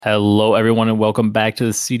Hello, everyone, and welcome back to the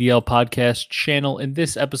CDL podcast channel. In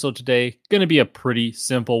this episode today, going to be a pretty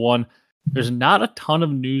simple one. There's not a ton of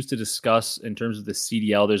news to discuss in terms of the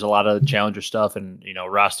CDL. There's a lot of challenger stuff and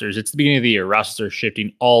rosters. It's the beginning of the year. Rosters are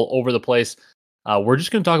shifting all over the place. We're just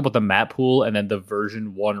going to talk about the map pool and then the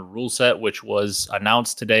version 1 rule set, which was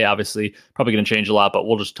announced today. Obviously, probably going to change a lot, but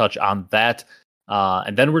we'll just touch on that.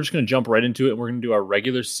 And then we're just going to jump right into it. And we're going to do our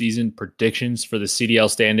regular season predictions for the CDL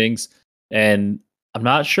standings. And I'm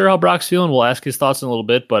not sure how Brock's feeling. We'll ask his thoughts in a little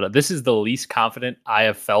bit, but this is the least confident I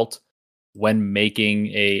have felt when making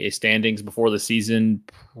a standings before the season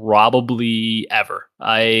probably ever.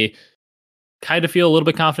 I kind of feel a little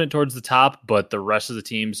bit confident towards the top, but the rest of the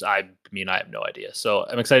teams, I have no idea. So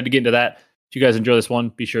I'm excited to get into that. If you guys enjoy this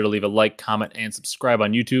one, be sure to leave a like, comment, and subscribe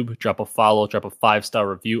on YouTube. Drop a follow, drop a 5-star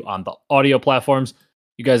review on the audio platforms.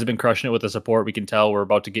 You guys have been crushing it with the support. We can tell we're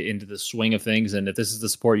about to get into the swing of things. And if this is the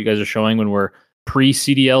support you guys are showing when we're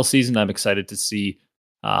pre-CDL season, I'm excited to see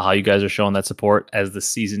how you guys are showing that support as the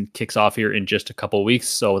season kicks off here in just a couple of weeks.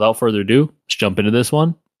 So without further ado, let's jump into this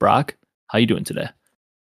one. Brock, how you doing today?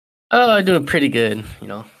 Oh, I'm doing pretty good.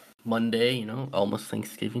 Monday, almost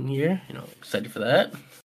Thanksgiving here. Excited for that.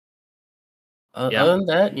 Yeah. Other than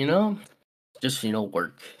that, just,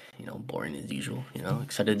 work, boring as usual.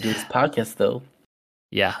 Excited to do this podcast, though.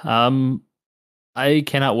 Yeah. I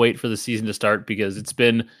cannot wait for the season to start because it's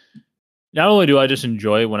been, not only do I just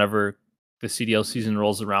enjoy whenever the CDL season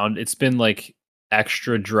rolls around, it's been like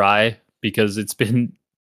extra dry because it's been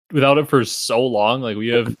without it for so long. Like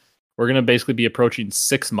we're going to basically be approaching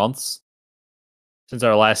 6 months since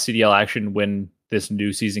our last CDL action when this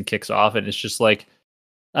new season kicks off. And it's just like,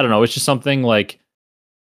 I don't know, it's just something like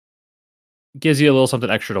gives you a little something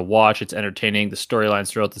extra to watch. It's entertaining. The storylines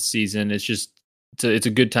throughout the season. It's a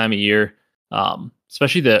good time of year.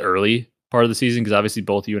 Especially the early part of the season, because obviously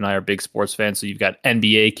both you and I are big sports fans. So you've got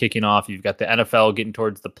NBA kicking off, you've got the NFL getting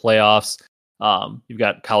towards the playoffs, you've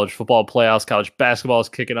got college football playoffs, college basketball is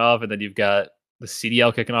kicking off, and then you've got the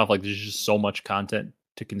CDL kicking off. Like there's just so much content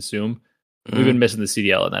to consume. Mm-hmm. We've been missing the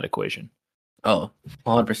CDL in that equation. Oh,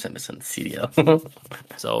 100% missing the CDL.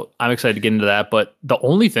 So I'm excited to get into that. But the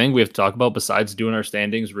only thing we have to talk about besides doing our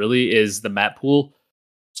standings really is the map pool.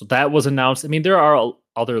 So that was announced. I mean, there are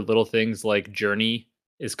other little things like Journey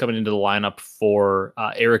is coming into the lineup for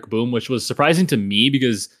Eric Boom, which was surprising to me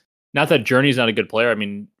because not that Journey's not a good player. I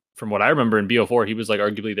mean, from what I remember in BO4, he was like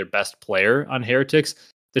arguably their best player on Heretics.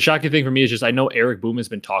 The shocking thing for me is just I know Eric Boom has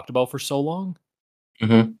been talked about for so long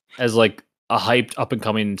as like a hyped up and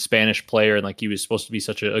coming Spanish player. And like he was supposed to be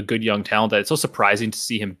such a good young talent that it's so surprising to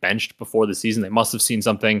see him benched before the season. They must have seen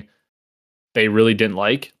something they really didn't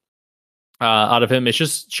like out of him. It's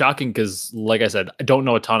just shocking because, like I said, I don't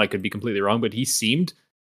know a ton. I could be completely wrong, but he seemed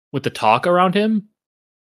with the talk around him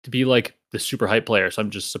to be like the super hype player. So I'm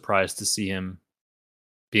just surprised to see him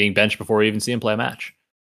being benched before we even see him play a match.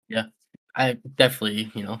 Yeah, I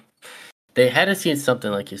definitely, they had to see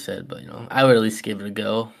something like you said, but, I would at least give it a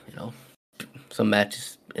go, some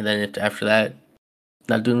matches. And then if after that,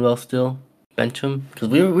 not doing well still, bench him. Because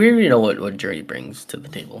we already know what Journey brings to the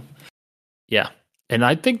table. Yeah. And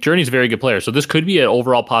I think Journey's a very good player. So this could be an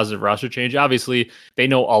overall positive roster change. Obviously, they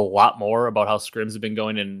know a lot more about how scrims have been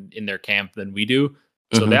going in their camp than we do.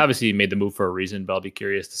 So they obviously made the move for a reason, but I'll be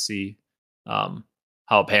curious to see how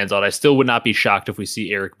it pans out. I still would not be shocked if we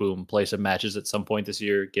see Eric Boom play some matches at some point this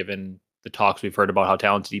year, given the talks we've heard about how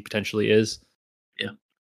talented he potentially is. Yeah.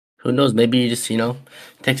 Who knows? Maybe he just,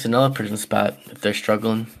 takes another person's spot if they're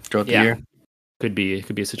struggling throughout the year. Could be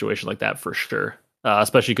a situation like that for sure.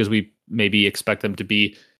 Especially because we maybe expect them to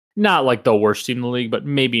be not like the worst team in the league, but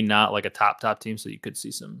maybe not like a top team. So you could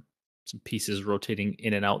see some pieces rotating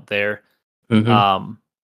in and out there. All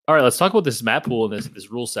right, let's talk about this map pool and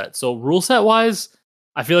this rule set. So rule set wise,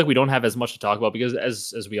 I feel like we don't have as much to talk about because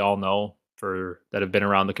as we all know, for that have been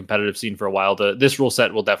around the competitive scene for a while, this rule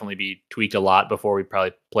set will definitely be tweaked a lot before we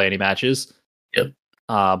probably play any matches. Yep.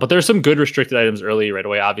 But there's some good restricted items early right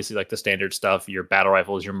away. Obviously, like the standard stuff, your battle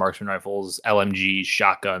rifles, your marksman rifles, LMGs,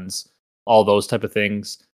 shotguns, all those type of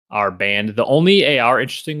things are banned. The only AR,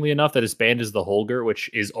 interestingly enough, that is banned is the Holger, which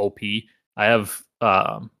is OP. I have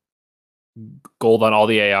gold on all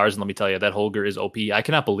the ARs, and let me tell you, that Holger is OP. I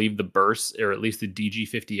cannot believe the bursts, or at least the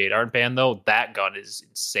DG58 aren't banned, though. That gun is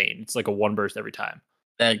insane. It's like a one burst every time.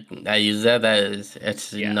 I use that.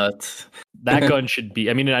 It's nuts. That gun should be.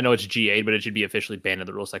 I mean, I know it's G8, but it should be officially banned in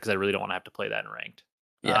the rule set because I really don't want to have to play that in ranked.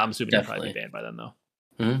 Yeah, I'm assuming it'll probably be banned by then, though.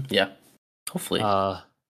 Yeah, hopefully.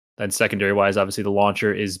 Then secondary wise, obviously the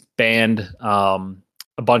launcher is banned.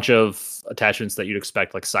 A bunch of attachments that you'd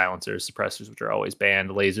expect, like silencers, suppressors, which are always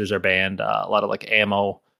banned. Lasers are banned. A lot of like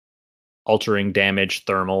ammo altering damage,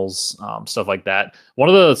 thermals, stuff like that. One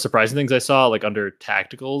of the surprising things I saw, like under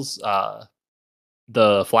tacticals,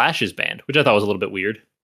 the flash is banned, which I thought was a little bit weird,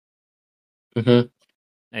 Mm-hmm.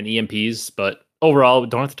 and EMPs. But overall, we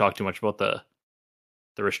don't have to talk too much about the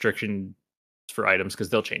restriction for items because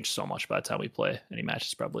they'll change so much by the time we play any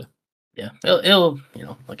matches, probably. Yeah, it'll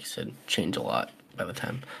like you said, change a lot by the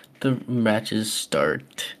time the matches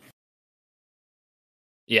start.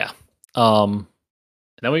 Yeah. And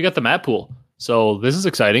then we got the map pool. So this is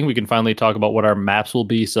exciting. We can finally talk about what our maps will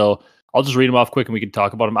be. So I'll just read them off quick and we can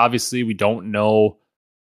talk about them. Obviously, we don't know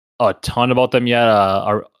a ton about them yet,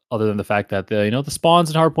 other than the fact that the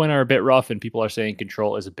spawns in Hardpoint are a bit rough, and people are saying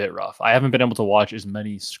Control is a bit rough. I haven't been able to watch as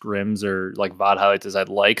many scrims or like VOD highlights as I'd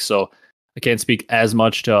like, so I can't speak as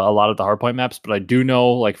much to a lot of the Hardpoint maps. But I do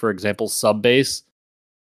know, like for example, Sub Base,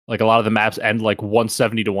 like a lot of the maps end like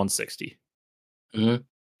 170 to 160,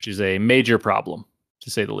 which is a major problem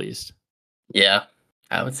to say the least. Yeah,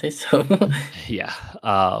 I would say so. Yeah.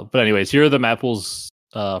 But anyways, here are the map pools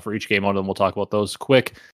for each game mode, and we'll talk about those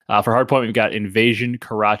quick. For Hardpoint, we've got Invasion,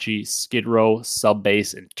 Karachi, Skid Row, Sub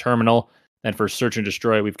Base, and Terminal. Then for Search and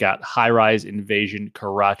Destroy, we've got High Rise, Invasion,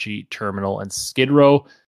 Karachi, Terminal, and Skid Row.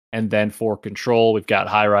 And then for Control, we've got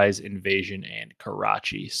High Rise, Invasion, and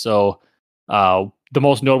Karachi. So the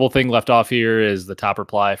most notable thing left off here is the top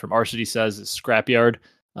reply from Arcity says is Scrapyard.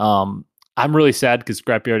 I'm really sad because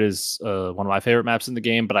Scrapyard is one of my favorite maps in the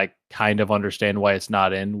game, but I kind of understand why it's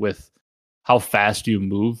not in with how fast you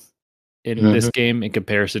move in this game in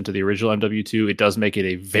comparison to the original MW2. It does make it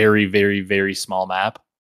a very, very, very small map.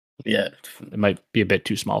 Yeah. It might be a bit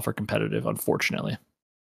too small for competitive, unfortunately.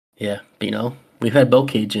 Yeah, but we've had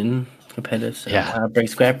Bocage in competitive, so yeah. why not bring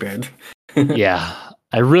Scrapyard? Yeah.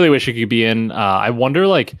 I really wish it could be in. I wonder,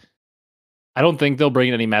 I don't think they'll bring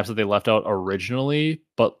in any maps that they left out originally,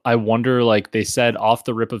 but I wonder, they said off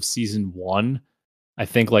the rip of season 1, I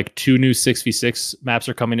think 2 new 6v6 maps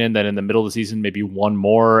are coming in. Then in the middle of the season, maybe one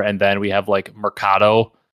more. And then we have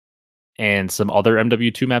Mercado and some other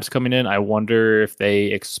MW2 maps coming in. I wonder if they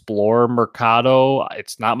explore Mercado.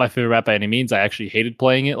 It's not my favorite map by any means. I actually hated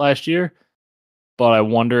playing it last year. But I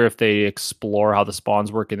wonder if they explore how the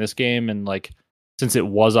spawns work in this game. And since it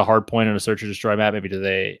was a hard point and a search and destroy map,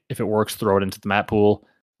 maybe if it works, throw it into the map pool.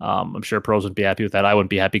 I'm sure pros would be happy with that. I wouldn't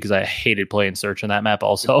be happy because I hated playing search on that map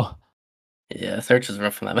also. Yeah, search is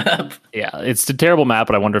rough on that map. Yeah, it's a terrible map,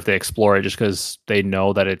 but I wonder if they explore it just because they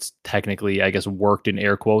know that it's technically, I guess, worked in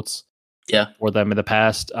air quotes for them in the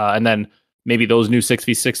past. And then maybe those new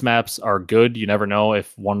 6v6 maps are good. You never know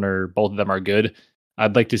if one or both of them are good.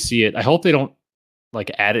 I'd like to see it. I hope they don't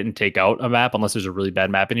add it and take out a map unless there's a really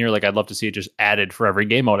bad map in here. I'd love to see it just added for every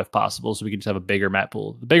game mode if possible, so we can just have a bigger map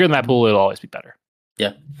pool. The bigger the map pool, it'll always be better.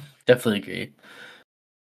 Yeah, definitely agree.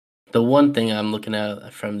 The one thing I'm looking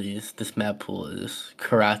at from this map pool is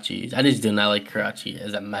Karachi. I just do not like Karachi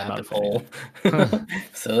as a map at all.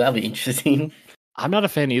 So that'll be interesting. I'm not a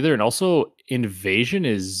fan either, and also Invasion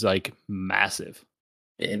is massive.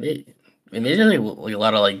 Invasion is a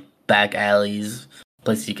lot of back alleys,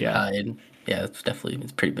 places you can hide. Yeah, it's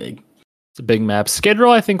pretty big. It's a big map. Skid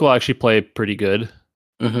Row, I think, will actually play pretty good.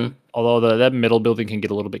 Mm-hmm. Although that middle building can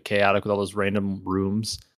get a little bit chaotic with all those random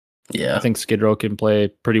rooms. Yeah, I think Skid Row can play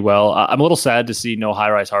pretty well. I'm a little sad to see no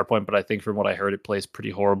high-rise hardpoint, but I think from what I heard, it plays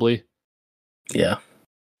pretty horribly. Yeah.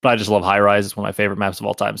 But I just love high-rise. It's one of my favorite maps of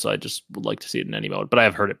all time, so I just would like to see it in any mode. But I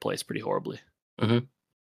have heard it plays pretty horribly. Mm-hmm.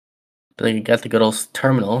 But then you got the good old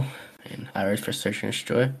Terminal and high-rise for Search and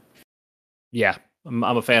Destroy. Yeah, I'm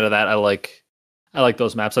a fan of that. I like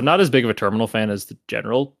those maps. I'm not as big of a Terminal fan as the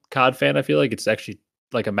general COD fan. I feel like it's actually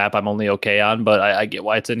a map I'm only okay on, but I get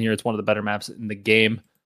why it's in here. It's one of the better maps in the game.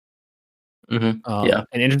 Mm-hmm. Yeah.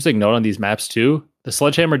 An interesting note on these maps too. The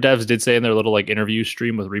Sledgehammer devs did say in their little interview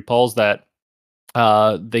stream with Repulse that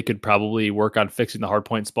they could probably work on fixing the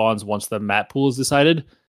hardpoint spawns once the map pool is decided.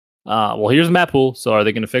 Well, here's the map pool. So are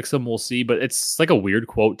they going to fix them? We'll see. But it's a weird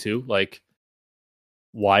quote too.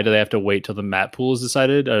 Why do they have to wait till the map pool is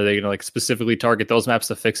decided? Are they going to specifically target those maps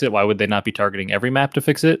to fix it? Why would they not be targeting every map to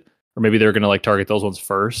fix it? Or maybe they're going to target those ones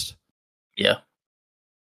first. Yeah.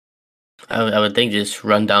 I would think just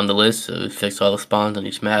run down the list to fix all the spawns on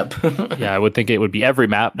each map. Yeah, I would think it would be every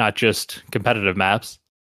map, not just competitive maps.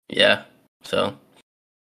 Yeah. So,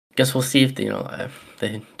 guess we'll see if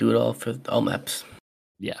they do it all for all maps.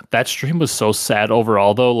 Yeah, that stream was so sad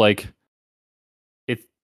overall though.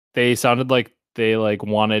 They sounded like they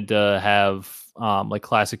wanted to have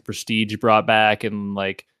classic prestige brought back, and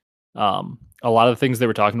a lot of the things they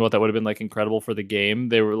were talking about that would have been incredible for the game.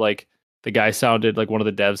 They were the guy sounded one of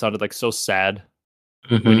the devs sounded so sad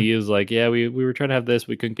when he was yeah, we were trying to have this,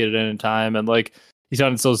 we couldn't get it in time, and he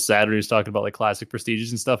sounded so sad when he was talking about like classic prestiges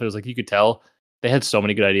and stuff. It was like you could tell they had so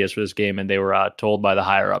many good ideas for this game, and they were told by the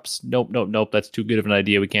higher ups, nope, that's too good of an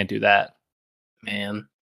idea. We can't do that. Man,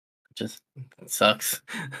 just sucks.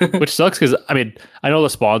 Which sucks because I mean I know the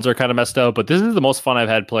spawns are kind of messed up, but this is the most fun I've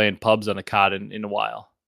had playing pubs on a COD in a while.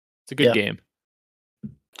 It's a good game.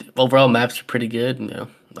 Overall, maps are pretty good. You know,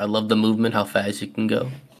 I love the movement, how fast you can go,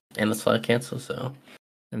 and the slot cancel. So,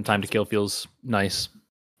 and time to kill feels nice.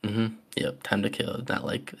 Mm-hmm. Yep, time to kill, not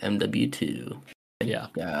like MW2. Yeah.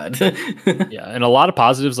 God. Yeah, and a lot of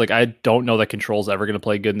positives. Like I don't know that Control's ever going to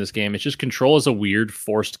play good in this game. It's just Control is a weird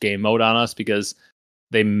forced game mode on us because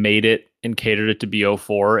they made it and catered it to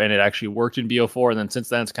BO4, and it actually worked in BO4. And then since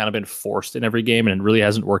then, it's kind of been forced in every game, and it really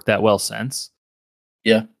hasn't worked that well since.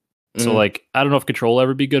 Yeah. So like I don't know if Control will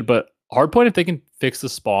ever be good, but Hardpoint, if they can fix the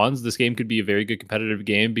spawns, this game could be a very good competitive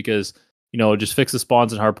game because, you know, just fix the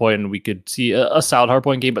spawns in Hardpoint and we could see a solid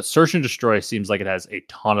Hardpoint game. But Search and Destroy seems like it has a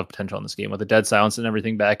ton of potential in this game with the dead silence and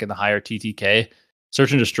everything back and the higher TTK.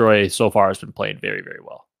 Search and Destroy so far has been playing very, very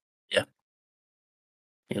well. Yeah.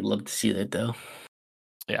 I'd love to see that though.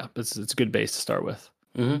 Yeah, it's a good base to start with.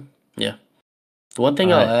 Mm-hmm. Yeah. The one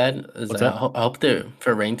thing I'll add is that I hope they,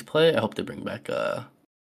 for ranked play, I hope they bring back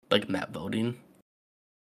like map voting.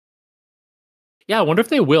 Yeah, I wonder if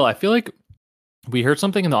they will. I feel like we heard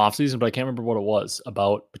something in the offseason, but I can't remember what it was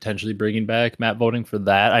about potentially bringing back map voting for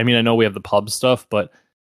that. I mean, I know we have the pub stuff, but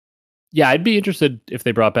yeah, I'd be interested if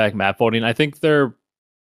they brought back map voting. I think I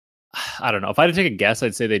don't know. If I had to take a guess,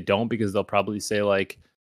 I'd say they don't because they'll probably say like,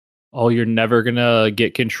 oh, you're never going to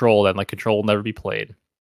get Control, and like Control will never be played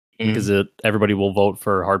because everybody will vote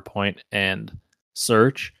for Hardpoint and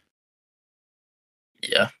Search.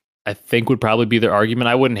 Yeah. I think would probably be their argument.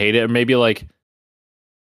 I wouldn't hate it. Or maybe like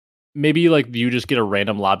you just get a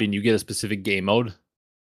random lobby and you get a specific game mode.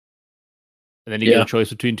 And then you get a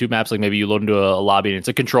choice between two maps. Like maybe you load into a lobby and it's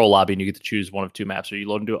a Control lobby and you get to choose one of two maps. Or you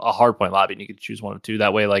load into a Hardpoint lobby and you get to choose one of two.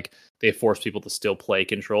 That way, like they force people to still play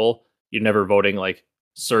Control. You're never voting like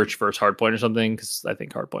Search versus Hardpoint or something. Because I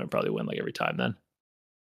think Hardpoint would probably win like every time then.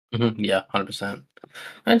 Mm-hmm. Yeah, 100%.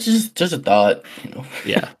 That's just a thought, you know.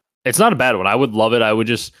 Yeah. It's not a bad one. I would love it. I would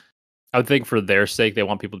think for their sake, they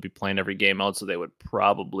want people to be playing every game out, so they would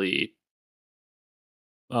probably,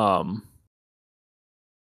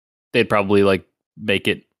 they'd probably like make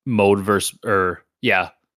it map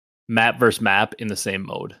versus map in the same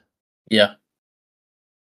mode. Yeah.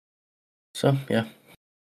 So yeah.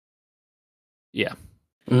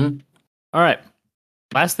 Mm-hmm. All right.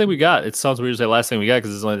 Last thing we got. It sounds weird to say last thing we got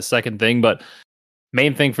because it's only the second thing, but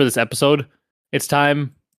main thing for this episode. It's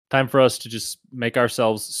time for us to just make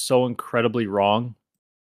ourselves so incredibly wrong.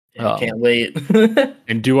 I can't wait.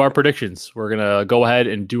 And do our predictions. We're going to go ahead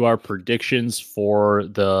and do our predictions for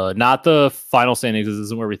not the final standings. This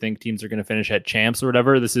isn't where we think teams are going to finish at champs or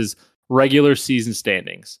whatever. This is regular season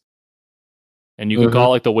standings. And you can call it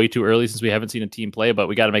like the way too early since we haven't seen a team play, but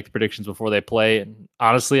we got to make the predictions before they play. And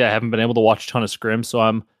honestly, I haven't been able to watch a ton of scrims, so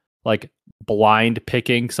I'm like blind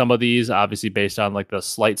picking some of these, obviously based on like the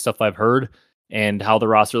slight stuff I've heard and how the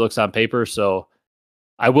roster looks on paper. So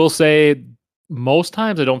I will say most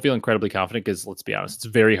times I don't feel incredibly confident because let's be honest, it's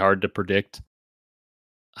very hard to predict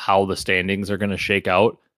how the standings are going to shake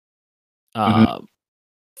out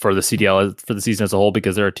for the CDL for the season as a whole,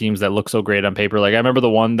 because there are teams that look so great on paper. Like I remember the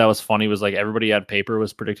one that was funny was like everybody on paper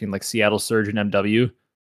was predicting like Seattle Surge and MW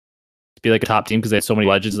to be like a top team because they had so many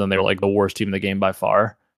legends and they were like the worst team in the game by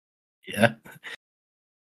far. Yeah.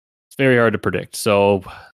 It's very hard to predict. So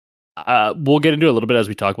we'll get into it a little bit as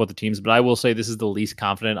we talk about the teams, but I will say this is the least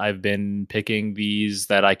confident I've been picking these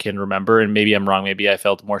that I can remember. And maybe I'm wrong. Maybe I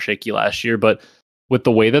felt more shaky last year, but with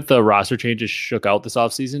the way that the roster changes shook out this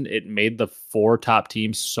offseason, it made the 4 top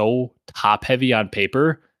teams so top heavy on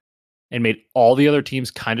paper and made all the other teams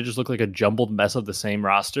kind of just look like a jumbled mess of the same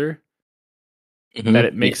roster that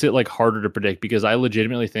it makes it like harder to predict, because I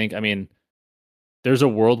legitimately think, I mean, there's a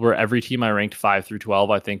world where every team I ranked 5 through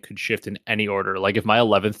 12, I think could shift in any order. Like if my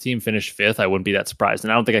 11th team finished 5th, I wouldn't be that surprised.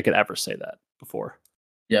 And I don't think I could ever say that before.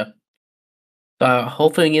 Yeah.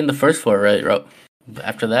 Hoping in the first 4, right?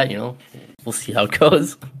 After that, you know, we'll see how it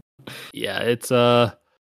goes. Yeah, it's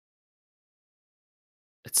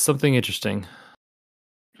something interesting.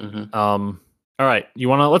 All right, you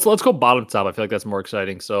want to let's go bottom to top. I feel like that's more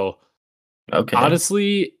exciting. So, okay.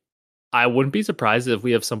 Honestly, I wouldn't be surprised if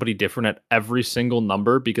we have somebody different at every single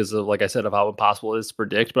number because of, like I said, of how impossible it is to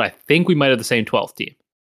predict. But I think we might have the same 12th team.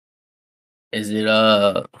 Is it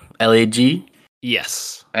LAG?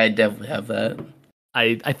 Yes, I definitely have that.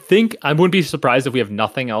 I think I wouldn't be surprised if we have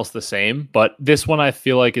nothing else the same, but this one I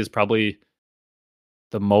feel like is probably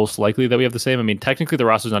the most likely that we have the same. I mean, technically the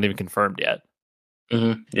roster's not even confirmed yet.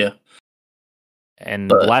 Yeah, And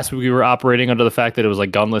but last week we were operating under the fact that it was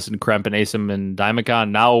like Gunless and Kremp and Asim and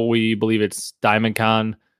Diamondcon. Now we believe it's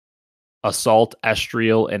Diamondcon, Assault,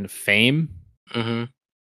 Estriel, and Fame. hmm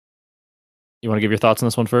You want to give your thoughts on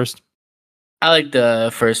this one first? I like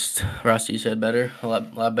the first roster you said better, a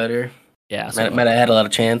lot better. Yeah. Might have had a lot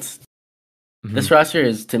of chance. Mhm. This roster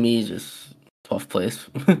is to me just 12th place.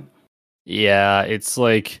 Yeah, it's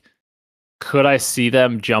like, could I see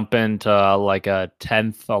them jump into like a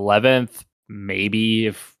 10th, 11th? Maybe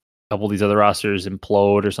if a couple of these other rosters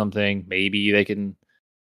implode or something, maybe they can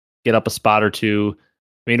get up a spot or two.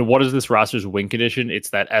 I mean, what is this roster's win condition?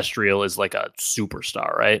 It's that Estriel is like a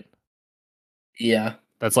superstar, right? Yeah,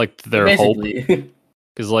 That's like yeah, their hope. basically.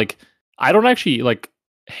 Because like I don't actually like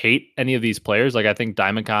hate any of these players. Like I think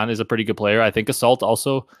Diamond Khan is a pretty good player. I think Assault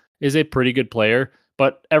also is a pretty good player.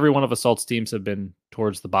 But every one of Assault's teams have been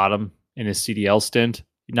towards the bottom in his CDL stint.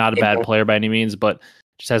 Not a bad player by any means, but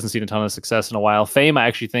just hasn't seen a ton of success in a while. Fame, I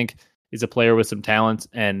actually think, is a player with some talent,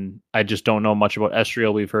 and I just don't know much about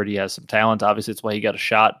Estriel. We've heard he has some talent. Obviously, it's why he got a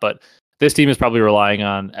shot, but this team is probably relying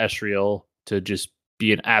on Estriel to just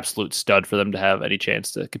be an absolute stud for them to have any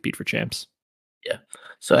chance to compete for champs. Yeah.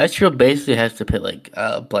 So Astro basically has to pit like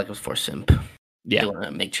Black Ops 4 Simp. Yeah. They want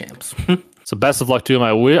to make champs. So best of luck to him.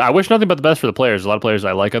 I wish nothing but the best for the players. A lot of players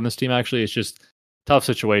I like on this team, actually. It's just tough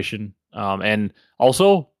situation. And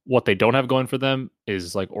also, what they don't have going for them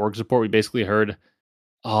is like org support. We basically heard,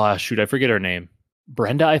 oh, shoot, I forget her name.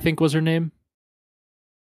 Brenda, I think was her name.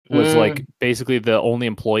 Was like basically the only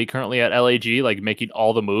employee currently at LAG, like making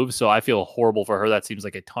all the moves. So I feel horrible for her. That seems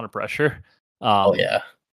like a ton of pressure. Oh yeah.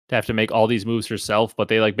 To have to make all these moves herself, but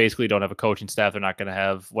they like basically don't have a coaching staff. They're not going to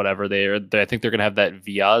have whatever I think they're going to have that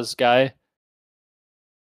Viaz guy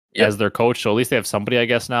as their coach. So at least they have somebody, I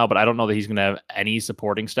guess, now, but I don't know that he's going to have any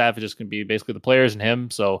supporting staff. It's just going to be basically the players and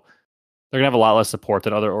him. So they're going to have a lot less support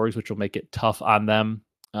than other orgs, which will make it tough on them.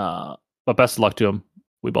 But best of luck to him.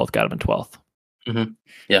 We both got him in 12th. Mm-hmm.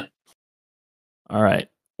 Yeah. All right.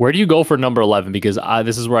 Where do you go for number 11? Because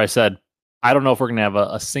this is where I said, I don't know if we're going to have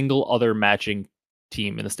a single other matching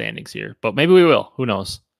team in the standings here, but maybe we will. Who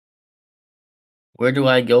knows? Where do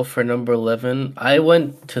I go for number 11? I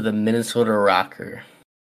went to the Minnesota Rocker.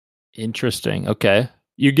 Interesting. Okay.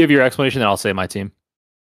 You give your explanation, then I'll say my team.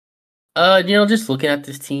 Just looking at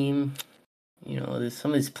this team, there's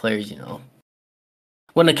some of these players,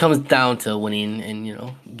 when it comes down to winning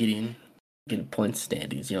and, getting points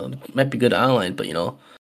standings, it might be good online, but,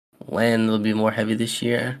 land will be more heavy this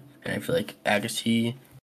year. And I feel like accuracy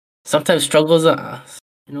sometimes struggles,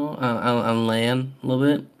 on land a little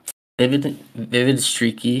bit. Vivid is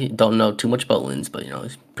streaky. Don't know too much about Lins, but,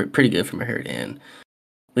 he's pretty good from a herd. And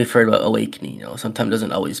we've heard about Awakening, sometimes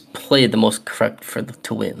doesn't always play the most correct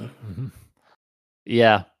to win. Mm-hmm.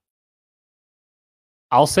 Yeah.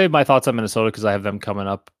 I'll save my thoughts on Minnesota because I have them coming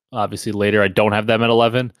up obviously later. I don't have them at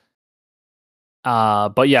 11.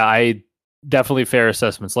 But yeah, I definitely fair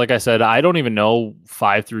assessments. Like I said, I don't even know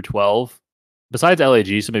 5 through 12. Besides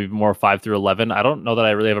LAG, so maybe more 5 through 11. I don't know that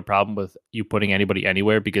I really have a problem with you putting anybody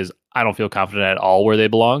anywhere because I don't feel confident at all where they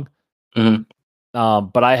belong. Mm-hmm.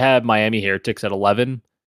 But I have Miami Heretics at 11.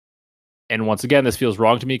 And once again, this feels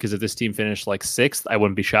wrong to me because if this team finished like 6th, I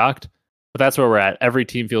wouldn't be shocked. But that's where we're at. Every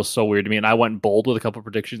team feels so weird to me. And I went bold with a couple of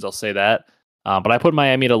predictions. I'll say that. But I put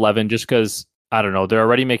Miami at 11 just because, I don't know, they're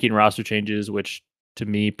already making roster changes, which to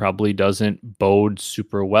me probably doesn't bode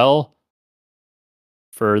super well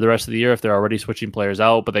for the rest of the year if they're already switching players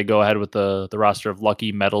out. But they go ahead with the roster of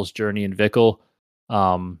Lucky, Metals, Journey, and Vickle.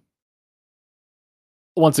 Once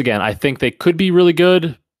again, I think they could be really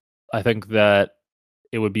good. I think that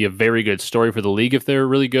it would be a very good story for the league if they're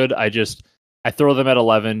really good. I throw them at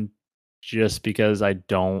 11 just because I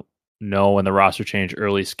don't know, and the roster change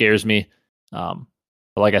early scares me. But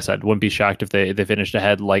like I said, wouldn't be shocked if they finished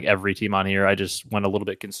ahead like every team on here. I just went a little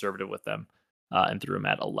bit conservative with them and threw them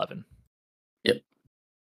at 11. Yep.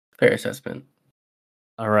 Fair assessment.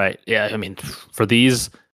 All right. Yeah, I mean, for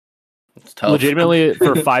these, it's tough. Legitimately,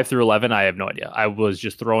 for 5 through 11, I have no idea. I was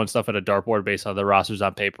just throwing stuff at a dartboard based on the rosters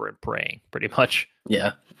on paper and praying, pretty much.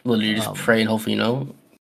 Yeah. Literally just pray and hopefully,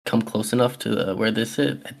 come close enough to where they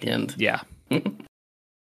sit at the end. Yeah.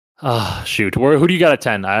 Shoot. Who do you got at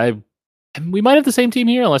 10? We might have the same team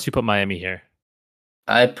here unless you put Miami here.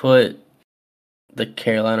 I put the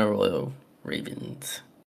Carolina Royal Ravens.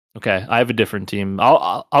 Okay, I have a different team.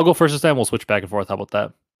 I'll go first this time. We'll switch back and forth. How about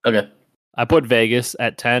that? Okay. I put Vegas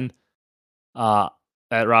at 10. That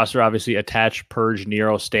roster obviously attach, Purge,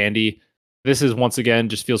 Nero, Standy. This is once again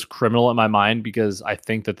just feels criminal in my mind because I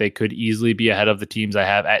think that they could easily be ahead of the teams I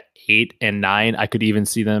have at 8 and 9. I could even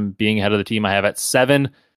see them being ahead of the team I have at 7.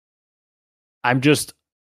 I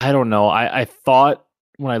don't know. I thought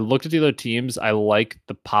when I looked at the other teams, I like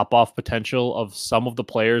the pop off potential of some of the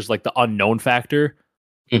players, like the unknown factor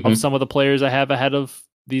of Mm-hmm. some of the players I have ahead of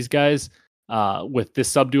these guys. With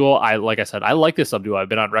this sub duo, like I said, I like this sub duo. I've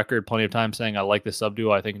been on record plenty of times saying I like this sub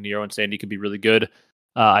duo. I think Nero and Sandy could be really good.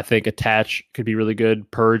 I think Attach could be really good.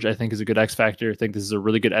 Purge, I think, is a good X factor. I think this is a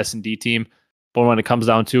really good S&D team. But when it comes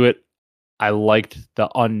down to it, I liked the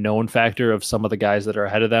unknown factor of some of the guys that are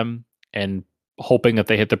ahead of them and hoping that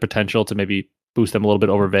they hit their potential to maybe boost them a little bit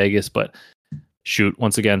over Vegas. But shoot,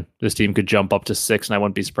 once again, this team could jump up to 6 and I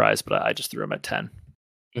wouldn't be surprised, but I just threw them at 10.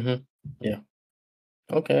 Mm-hmm. Yeah.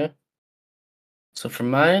 Okay. So for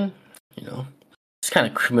mine, it's kind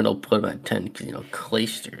of criminal to put him at 10 because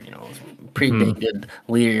Clayster, is a pretty dang good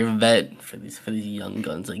leader vet for these young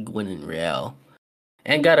guns like Gwyn and Real,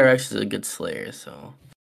 and Godarex is a good Slayer. So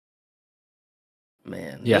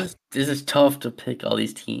man, Yeah. this is tough to pick all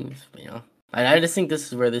these teams. I just think this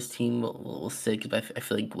is where this team will sit because I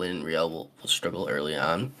feel like Gwyn and Real will struggle early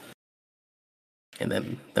on, and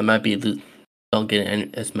then that might be don't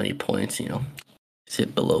get as many points.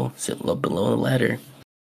 Sit below the ladder.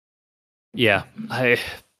 Yeah, I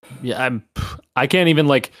can't even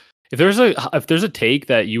like if there's a take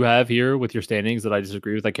that you have here with your standings that I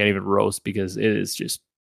disagree with, I can't even roast because it is just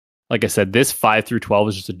like I said, this 5 through 12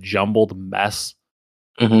 is just a jumbled mess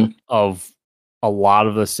of a lot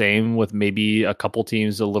of the same with maybe a couple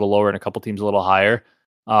teams a little lower and a couple teams a little higher.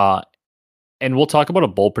 And we'll talk about a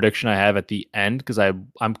bold prediction I have at the end because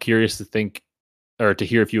I'm curious to think or to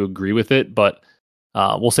hear if you agree with it, but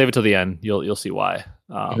we'll save it till the end. You'll see why.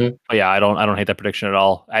 But yeah, I don't hate that prediction at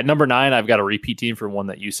all. At number 9, I've got a repeat team for one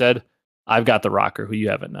that you said. I've got the Rocker. Who you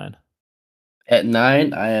have at 9? At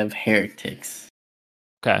 9, I have Heretics.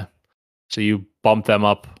 Okay, so you bumped them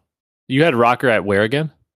up. You had Rocker at where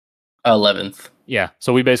again? 11th. Yeah,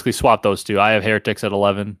 so we basically swapped those two. I have Heretics at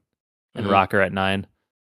 11 and Rocker at 9.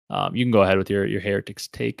 You can go ahead with your Heretics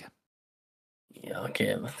take. Yeah,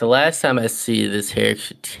 okay. The last time I see this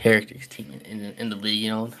Heretics team in the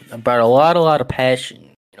league, I brought a lot of passion.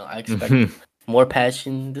 I expect more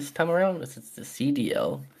passion this time around. It's the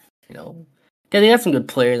CDL. Yeah, they got some good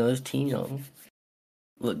players on this team.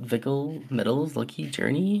 Look, Vickle, Metals, Lucky,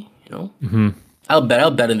 Journey. I'll bet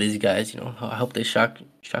on these guys. I hope they shock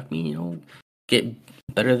me.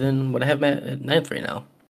 Get better than what I have at 9th right now.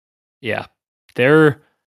 Yeah, they're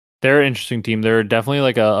an interesting team. They're definitely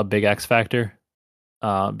like a big X factor.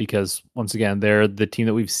 Because once again, they're the team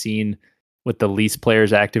that we've seen with the least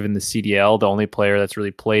players active in the CDL. The only player that's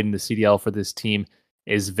really played in the CDL for this team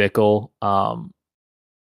is Vickle.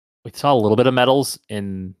 We saw a little bit of medals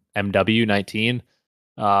in MW19,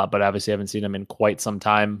 but obviously haven't seen them in quite some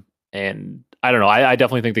time. And I don't know. I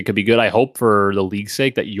definitely think they could be good. I hope for the league's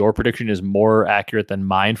sake that your prediction is more accurate than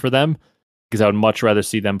mine for them, because I would much rather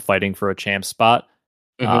see them fighting for a champ spot.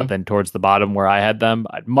 Than towards the bottom where I had them.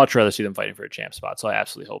 I'd much rather see them fighting for a champ spot. So I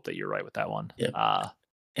absolutely hope that you're right with that one. Yeah.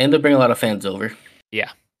 And they bring a lot of fans over.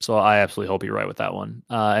 Yeah. So I absolutely hope you're right with that one.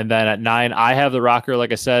 And then at 9, I have the Rocker,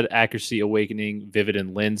 like I said, Accuracy, Awakening, Vivid,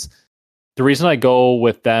 and Lins. The reason I go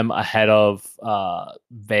with them ahead of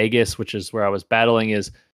Vegas, which is where I was battling,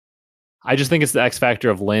 is I just think it's the X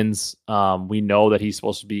factor of Lins. We know that he's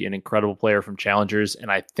supposed to be an incredible player from Challengers,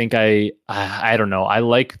 and I think I don't know. I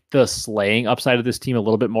like the slaying upside of this team a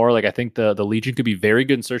little bit more. Like I think the Legion could be very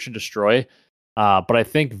good in Search and Destroy, but I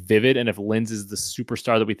think Vivid, and if Lins is the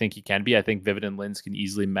superstar that we think he can be, I think Vivid and Lins can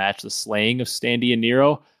easily match the slaying of Standy and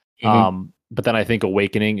Nero. But then I think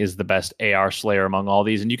Awakening is the best AR Slayer among all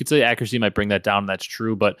these, and you could say Accuracy might bring that down, and that's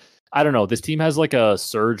true. But I don't know. This team has like a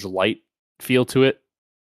Surge light feel to it.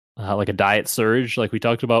 Like a diet surge, like we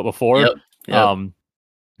talked about before. Yep.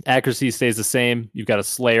 Accuracy stays the same. You've got a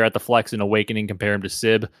Slayer at the flex and Awakening, compare him to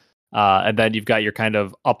Sib. And then you've got your kind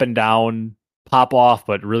of up and down pop off,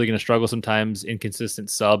 but really going to struggle sometimes,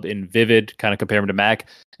 inconsistent sub in Vivid, kind of compare him to Mac.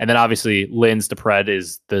 And then obviously Lins to Pred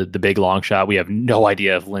is the big long shot. We have no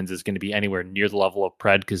idea if Lins is going to be anywhere near the level of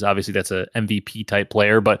Pred, because obviously that's a MVP type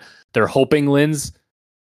player, but they're hoping Lins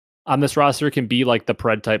on this roster can be like the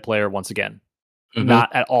Pred type player once again.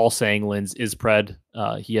 Not at all saying Lins is Pred.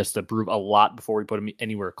 He has to prove a lot before we put him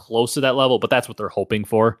anywhere close to that level, but that's what they're hoping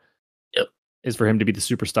for. Yep. Is for him to be the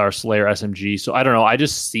superstar Slayer SMG. So I don't know. I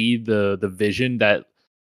just see the vision that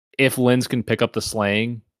if Lins can pick up the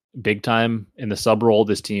slaying big time in the sub role,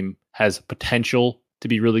 this team has potential to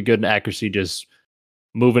be really good in Accuracy, just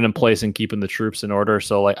moving in place and keeping the troops in order.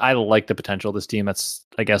 So like I like the potential of this team. That's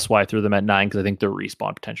I guess why I threw them at 9, because I think their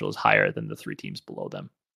respawn potential is higher than the 3 teams below them.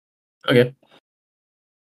 Okay.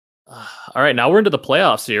 All right, now we're into the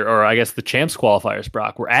playoffs here, or I guess the champs qualifiers,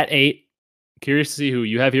 Brock. We're at 8. curious to see who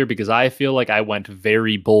you have here because I feel like I went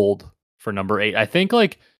very bold for number 8. I think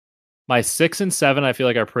like my 6 and 7, I feel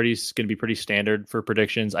like are going to be pretty standard for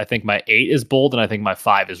predictions. I think my 8 is bold, and I think my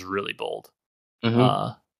 5 is really bold.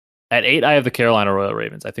 Mm-hmm. At 8, I have the Carolina Royal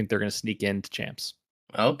Ravens. I think they're going to sneak into champs.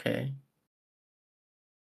 Okay.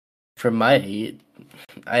 For my 8,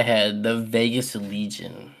 I had the Vegas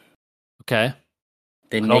Legion. Okay.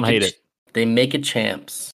 I don't hate it. They make it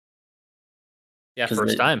champs. Yeah,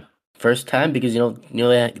 first time. First time because they got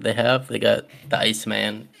the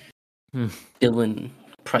Iceman, Dylan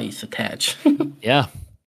Price attached. Yeah,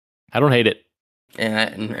 I don't hate it.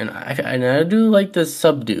 And I do like the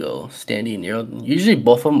sub duo, Standy and Nero. Usually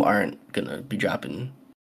both of them aren't gonna be dropping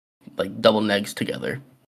like double negs together.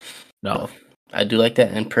 No, so I do like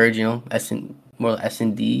that. And Purge, more S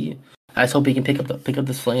and D. I just hope he can pick up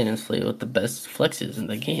the Slay and slay with the best flexes in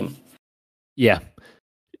the game. Yeah,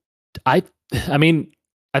 I mean,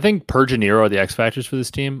 I think Purge and Nero are the X factors for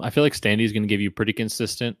this team. I feel like Standy is going to give you pretty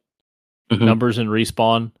consistent numbers in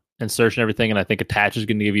respawn and search and everything, and I think Attach is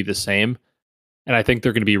going to give you the same. And I think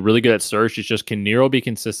they're going to be really good at search. It's just, can Nero be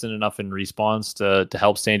consistent enough in respawns to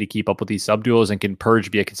help Standy keep up with these sub duos, and can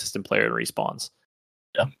Purge be a consistent player in respawns?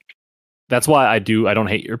 Yeah. That's why I don't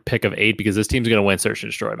hate your pick of 8, because this team's going to win search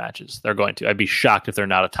and destroy matches. They're going to. I'd be shocked if they're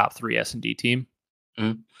not a top 3 S&D team.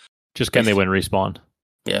 Mm-hmm. Just can they win respawn?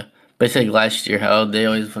 Yeah. But it's like last year how they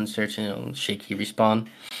always win search and shaky respawn.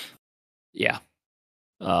 Yeah.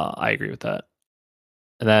 I agree with that.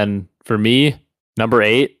 And then for me, number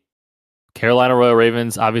 8, Carolina Royal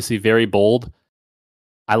Ravens, obviously very bold.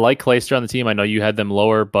 I like Clayster on the team. I know you had them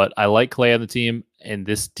lower, but I like Clay on the team, and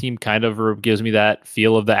this team kind of gives me that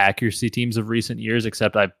feel of the accuracy teams of recent years,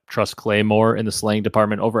 except I trust Clay more in the slaying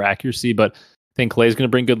department over accuracy, but I think Clay's going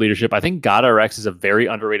to bring good leadership. I think GodRx is a very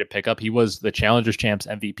underrated pickup. He was the Challengers Champs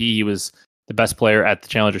MVP. He was the best player at the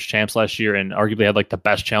Challengers Champs last year and arguably had like the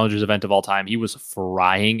best Challengers event of all time. He was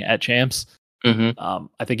frying at Champs. Mm-hmm.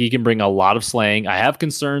 I think he can bring a lot of slaying. I have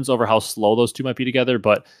concerns over how slow those two might be together,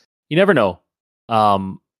 but you never know.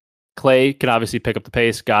 Clay can obviously pick up the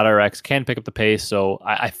pace. GodRx can pick up the pace, so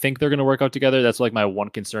I think they're going to work out together. That's like my one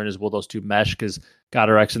concern is, will those two mesh? Because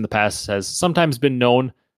GodRx in the past has sometimes been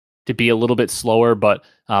known to be a little bit slower, but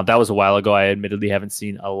that was a while ago. I admittedly haven't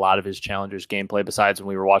seen a lot of his Challengers gameplay besides when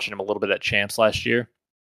we were watching him a little bit at Champs last year.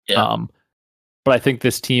 Yeah. But I think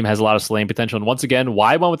this team has a lot of slaying potential. And once again,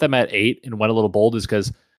 why I went with them at 8 and went a little bold is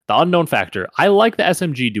because the unknown factor. I like the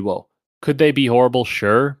SMG duo. Could they be horrible?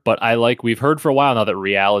 Sure. But we've heard for a while now that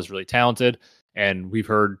Real is really talented. And we've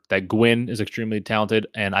heard that Gwyn is extremely talented.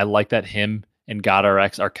 And I like that him and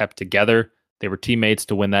GodRx are kept together. They were teammates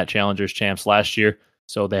to win that Challengers Champs last year.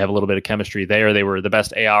 So they have a little bit of chemistry there. They were the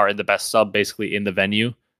best AR and the best sub basically in the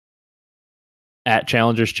venue at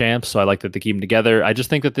Challengers Champs, so I like that they keep them together. I just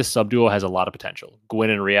think that this sub duo has a lot of potential. Gwyn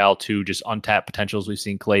and Real, too, just untapped potentials. We've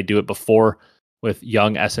seen Clay do it before with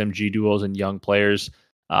young SMG duos and young players.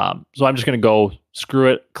 So I'm just going to go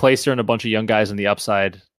screw it. Clayster and a bunch of young guys on the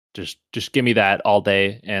upside. Just give me that all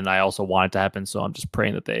day, and I also want it to happen, so I'm just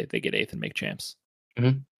praying that they get 8th and make champs.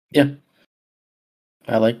 Mm-hmm. Yeah.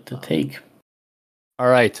 I like the take. All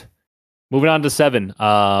right. Moving on to 7,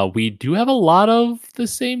 we do have a lot of the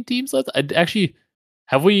same teams. Actually,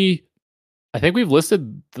 have we? I think we've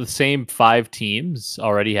listed the same 5 teams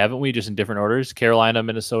already, haven't we? Just in different orders: Carolina,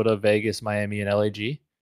 Minnesota, Vegas, Miami, and LAG.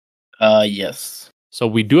 Yes. So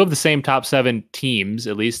we do have the same top 7 teams.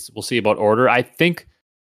 At least we'll see about order. I think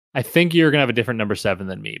you're gonna have a different number 7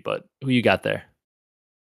 than me, but who you got there?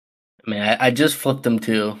 I mean, I just flipped them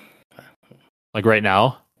too. Like right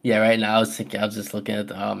now? Yeah, right now I was just looking at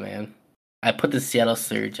oh man. I put the Seattle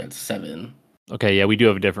Surge at 7. Okay, yeah, we do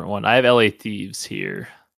have a different one. I have LA Thieves here.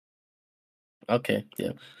 Okay,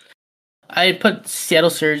 yeah. I put Seattle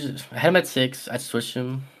Surge. I had him at 6. I switched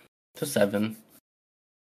him to 7.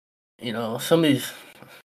 Some of these.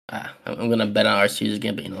 I'm gonna bet on RCDs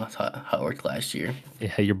again, but that's how it worked last year.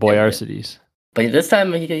 Yeah, your boy RCDs. But this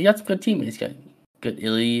time he got some good teammates. He got good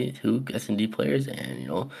Illy, Hook, S&D players, and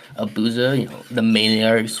Abuza. The main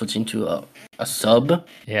AR switching to a sub.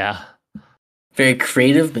 Yeah. Very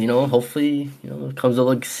creative, but hopefully, it comes to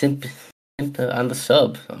like simp on the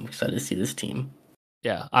sub. So I'm excited to see this team.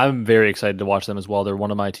 Yeah, I'm very excited to watch them as well. They're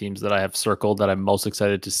one of my teams that I have circled that I'm most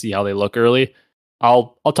excited to see how they look early.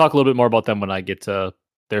 I'll talk a little bit more about them when I get to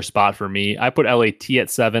their spot for me. I put LAT at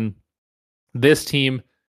 7. This team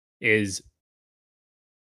is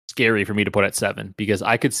scary for me to put at 7 because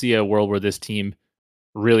I could see a world where this team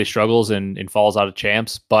really struggles and falls out of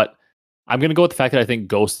champs, but I'm going to go with the fact that I think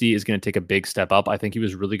Ghosty is going to take a big step up. I think he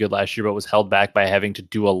was really good last year, but was held back by having to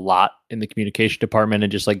do a lot in the communication department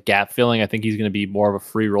and just like gap filling. I think he's going to be more of a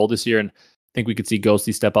free role this year. And think we could see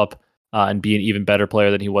Ghosty step up and be an even better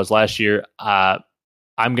player than he was last year.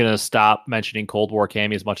 I'm going to stop mentioning Cold War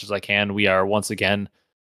Cammy as much as I can. We are once again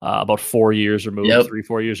about 4 years removed,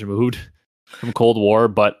 3-4 years removed from Cold War,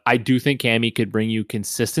 but I do think Cammy could bring you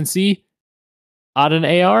consistency on an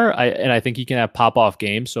AR, and I think he can have pop-off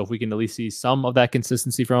games. So if we can at least see some of that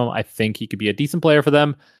consistency from him, I think he could be a decent player for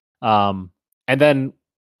them. And then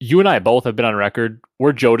you and I both have been on record.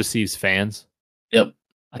 We're Joe Deceives fans. Yep.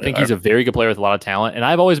 I think he's a very good player with a lot of talent. And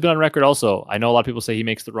I've always been on record also. I know a lot of people say he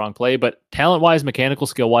makes the wrong play, but talent-wise, mechanical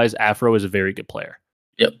skill-wise, Afro is a very good player.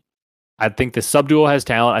 Yep. I think the sub duo has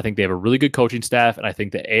talent. I think they have a really good coaching staff, and I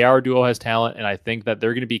think the AR duo has talent, and I think that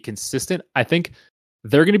they're going to be consistent. I think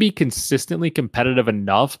they're going to be consistently competitive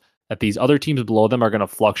enough that these other teams below them are going to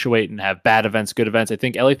fluctuate and have bad events, good events. I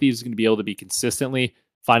think LA Thieves is going to be able to be consistently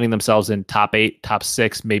finding themselves in top 8, top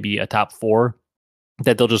 6, maybe a top 4,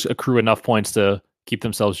 that they'll just accrue enough points to keep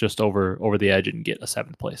themselves just over the edge and get a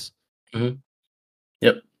 7th place. Mm-hmm.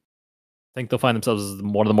 Yep. I think they'll find themselves as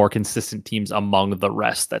one of the more consistent teams among the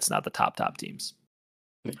rest. That's not the top teams.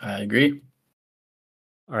 I agree.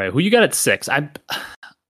 All right, who you got at 6?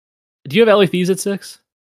 Do you have LA Thieves at 6?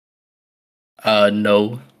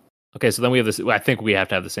 No. Okay, so then we have this. I think we have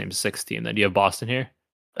to have the same 6th team. Then do you have Boston here?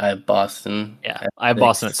 I have Boston. Yeah, I have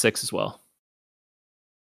Boston at 6 as well.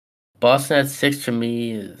 Boston at 6 for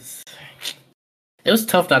me is. It was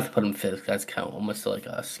tough not to put him 5th. That's kind of almost like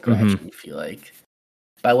a scratch. Mm-hmm. You feel like,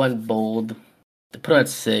 but I went bold to put him at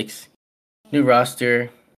 6. New roster,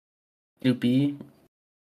 Snoopy,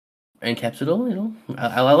 and Capsule. You know,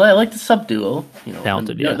 I like the sub duo. You know,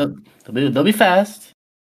 talented. They'll be fast.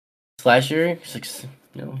 Slasher,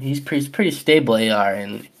 you know, he's pretty stable AR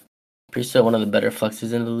and pretty still one of the better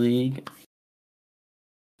fluxes in the league.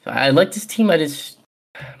 So I like this team.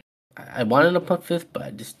 I wanted to put 5th, but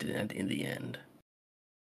I just didn't in the end.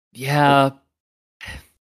 Yeah.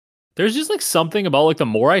 There's just like something about like the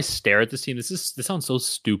more I stare at this team, this sounds so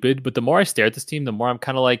stupid, but the more I stare at this team, the more I'm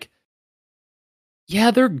kind of like,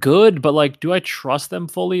 yeah, they're good, but like, do I trust them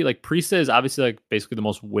fully? Like Priesta is obviously like basically the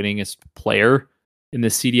most winningest player in the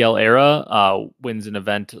CDL era, wins an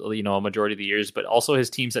event, you know, a majority of the years, but also his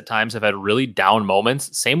teams at times have had really down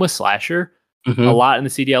moments. Same with Slasher. Mm-hmm. A lot in the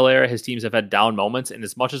CDL era, his teams have had down moments. And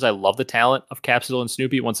as much as I love the talent of Capsule and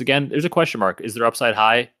Snoopy, once again, there's a question mark. Is their upside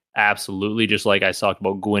high? Absolutely. Just like I talked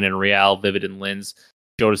about Gwyn and Real, Vivid and Linz,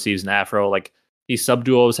 Joe Deceives and Afro. Like these sub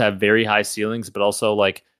duos have very high ceilings, but also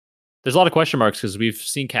like there's a lot of question marks because we've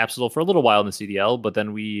seen Capsule for a little while in the CDL, but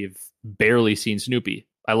then we've barely seen Snoopy.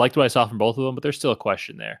 I liked what I saw from both of them, but there's still a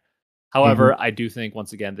question there. However, I do think,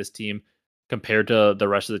 once again, this team, compared to the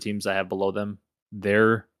rest of the teams I have below them,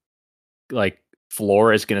 their like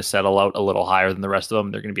floor is going to settle out a little higher than the rest of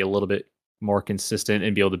them. They're going to be a little bit more consistent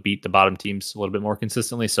and be able to beat the bottom teams a little bit more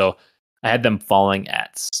consistently. So I had them falling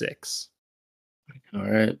at 6. All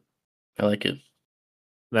right. I like it.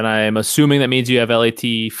 Then I'm assuming that means you have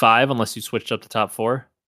LAT 5, unless you switched up to top 4.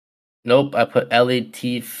 Nope, I put LAT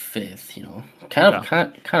 5th. You know, kind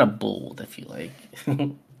of bold. I feel like.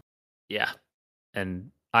 Yeah, and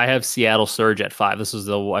I have Seattle Surge at 5. This is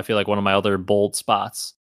I feel like one of my other bold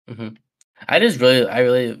spots. Mm-hmm. I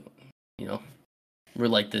really, you know,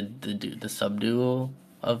 really like the sub duo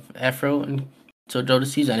of Afro and Joe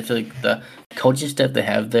Deceives. I feel like the coaching staff they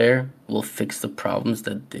have there will fix the problems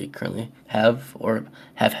that they currently have or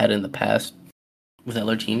have had in the past with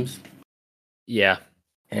other teams. Yeah.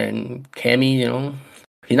 And Cammy, you know,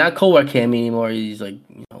 he's not Cold War Cammy anymore. He's like,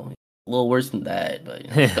 you know, a little worse than that, but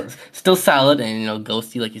you know, still solid. And you know,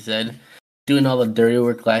 Ghosty, like you said, doing all the dirty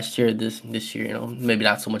work last year. This year, you know, maybe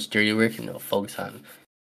not so much dirty work. You know, focus on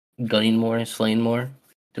gunning more, slaying more,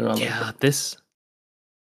 doing all that. This.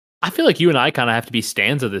 I feel like you and I kind of have to be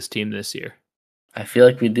stands of this team this year. I feel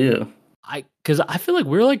like we do. Because I feel like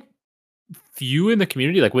we're like few in the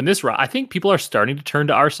community. Like when I think people are starting to turn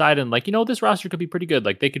to our side and like, you know, this roster could be pretty good.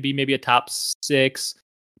 Like they could be maybe a top 6,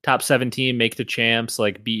 top 7 team, make the champs,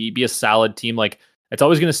 like be a solid team. Like it's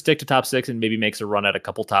always going to stick to top 6 and maybe makes a run at a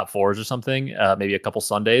couple top 4s or something, maybe a couple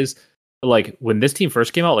Sundays. But like when this team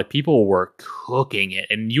first came out, like people were cooking it.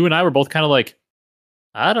 And you and I were both kind of like,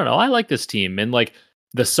 I don't know, I like this team. And like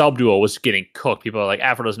the sub duo was getting cooked. People are like,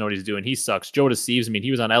 Afro doesn't know what he's doing. He sucks. Joe Deceives. I mean,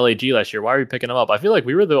 he was on LAG last year. Why are we picking him up? I feel like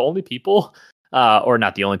we were the only people, or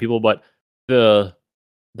not the only people, but the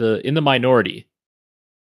in the minority,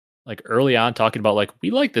 like early on talking about like,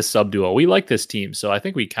 we like this sub duo. We like this team. So I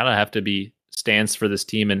think we kind of have to be stands for this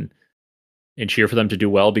team and cheer for them to do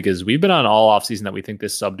well because we've been on all offseason that we think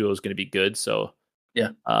this sub duo is going to be good. So yeah,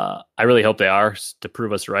 I really hope they are to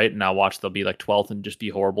prove us right. And now watch they'll be like 12th and just be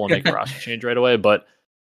horrible and make a roster change right away. But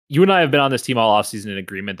you and I have been on this team all offseason in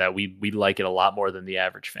agreement that we like it a lot more than the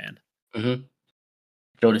average fan. Mm-hmm.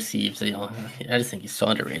 Joe Deceives, I just think he's so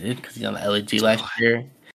underrated because he's on the LAG last year.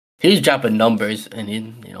 He was dropping numbers, and he's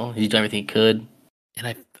doing everything he could. And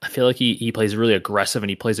I feel like he plays really aggressive and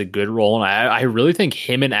he plays a good role. And I really think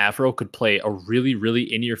him and Afro could play a really, really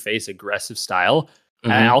in-your-face aggressive style.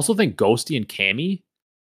 And I also think Ghosty and Cammy,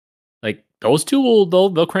 like those two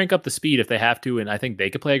they'll crank up the speed if they have to, and I think they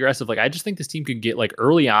could play aggressive. Like I just think this team could get like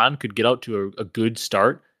early on could get out to a good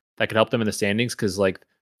start that could help them in the standings because like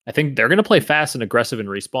I think they're going to play fast and aggressive and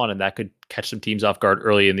respawn, and that could catch some teams off guard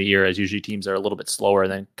early in the year, as usually teams are a little bit slower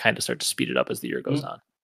and then kind of start to speed it up as the year goes on.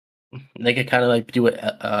 They could kind of like do what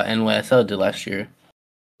NYSL did last year.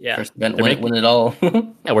 Yeah, first event, win it all.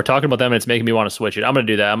 Yeah, we're talking about them, and it's making me want to switch it. I'm going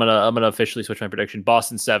to do that. I'm gonna officially switch my prediction.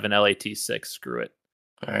 Boston 7, LAT 6. Screw it.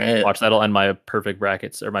 All right. Watch, that'll end my perfect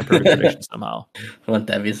brackets or my perfect prediction somehow. Wouldn't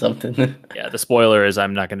that be something? Yeah, the spoiler is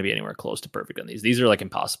I'm not going to be anywhere close to perfect on these. These are like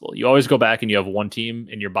impossible. You always go back and you have one team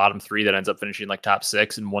in your bottom 3 that ends up finishing like top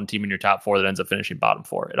 6 and one team in your top 4 that ends up finishing bottom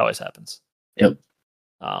 4. It always happens. Yep.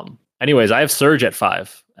 Anyways, I have Surge at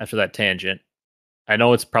 5 after that tangent. I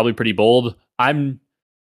know it's probably pretty bold.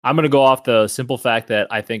 I'm going to go off the simple fact that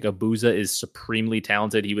I think Abuza is supremely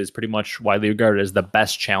talented. He was pretty much widely regarded as the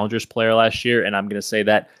best Challengers player last year. And I'm going to say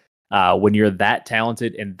that when you're that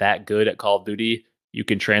talented and that good at Call of Duty, you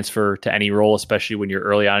can transfer to any role, especially when you're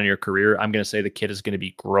early on in your career. I'm going to say the kid is going to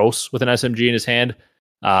be gross with an SMG in his hand.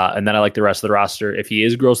 And then I like the rest of the roster. If he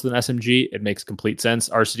is gross with an SMG, it makes complete sense.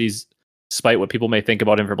 Arcides, despite what people may think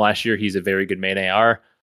about him from last year, he's a very good main AR.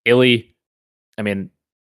 Illy, I mean,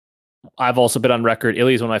 I've also been on record.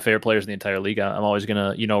 Illy is one of my favorite players in the entire league. I'm always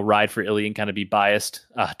going to, ride for Illy and kind of be biased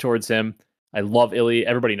towards him. I love Illy.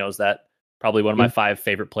 Everybody knows that. Probably one of my 5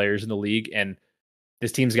 favorite players in the league. And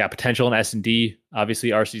this team's got potential in S&D. Obviously,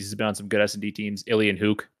 RCs has been on some good S&D teams. Illy and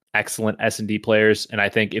Hook, excellent S&D players. And I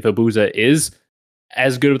think if Abuza is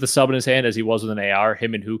as good with the sub in his hand as he was with an AR,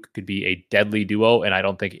 him and Hook could be a deadly duo. And I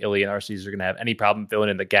don't think Illy and RCs are going to have any problem filling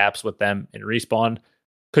in the gaps with them in respawn.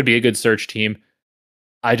 Could be a good search team.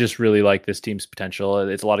 I just really like this team's potential.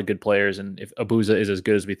 It's a lot of good players, and if Abuza is as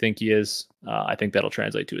good as we think he is, I think that'll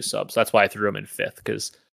translate to his subs. That's why I threw him in 5th,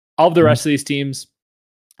 because of the rest of these teams,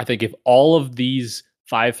 I think if all of these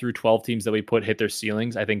 5 through 12 teams that we put hit their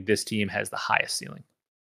ceilings, I think this team has the highest ceiling.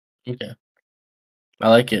 Okay. I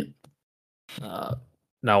like it.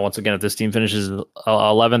 Now, once again, if this team finishes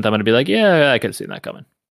 11th, I'm going to be like, yeah, I could have seen that coming.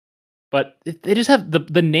 But they just have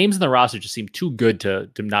the names in the roster just seem too good to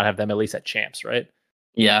not have them at least at champs, right?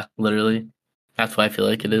 Yeah, literally. That's why I feel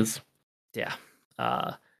like it is. Yeah.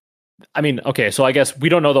 I mean, okay, so I guess we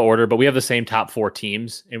don't know the order, but we have the same top 4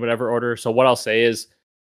 teams in whatever order. So what I'll say is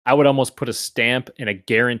I would almost put a stamp and a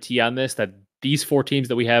guarantee on this that these 4 teams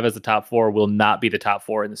that we have as the top 4 will not be the top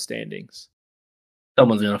 4 in the standings.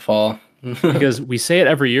 Someone's going to fall. Because we say it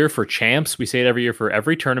every year for champs. We say it every year for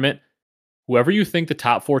every tournament. Whoever you think the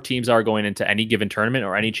top 4 teams are going into any given tournament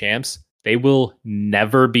or any champs, they will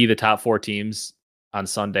never be the top 4 teams on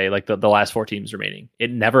Sunday, like the last 4 teams remaining.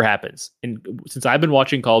 It never happens. And since I've been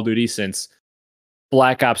watching Call of Duty since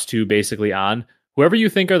Black Ops 2 basically on, whoever you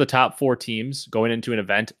think are the top 4 teams going into an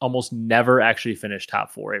event almost never actually finish top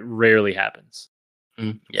 4. It rarely happens.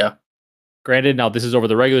 Yeah. Granted, now this is over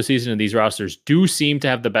the regular season and these rosters do seem to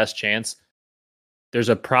have the best chance. There's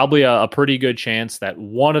probably a pretty good chance that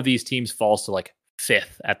one of these teams falls to like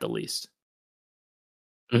 5th at the least.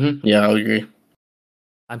 Yeah, I agree.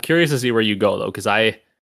 I'm curious to see where you go, though, because I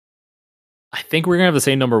think we're going to have the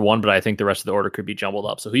same number 1, but I think the rest of the order could be jumbled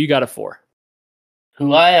up. So who you got at 4?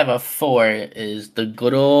 Who I have at 4 is the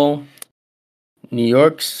good old New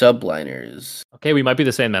York Subliners. Okay, we might be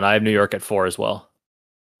the same then. I have New York at 4 as well.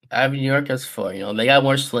 I have New York as 4. They got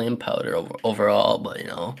more slam powder overall, but,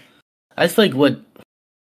 I just like what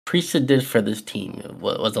Priesthood did for this team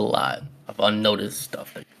was a lot of unnoticed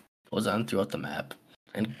stuff that goes on throughout the map.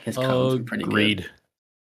 And his comments were pretty good.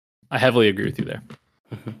 I heavily agree with you there.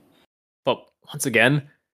 But once again,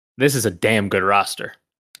 this is a damn good roster.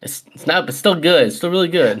 It's not, but still good. It's still really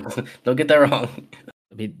good. Don't get that wrong.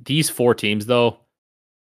 I mean, these 4 teams, though,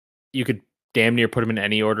 you could damn near put them in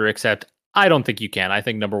any order, except I don't think you can. I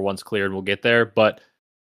think number 1's cleared. We'll get there. But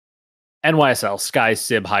NYSL, Sky,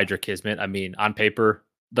 Sib, Hydra, Kismet. I mean, on paper,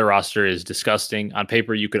 the roster is disgusting. On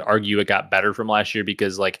paper, you could argue it got better from last year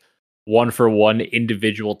because, like, 1-for-1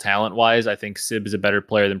 individual talent-wise, I think Sib is a better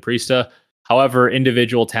player than Priesta. However,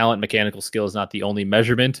 individual talent, mechanical skill is not the only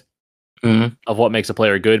measurement of what makes a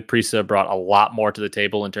player good. Priesta brought a lot more to the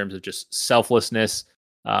table in terms of just selflessness,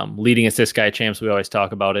 leading assist guy champs. We always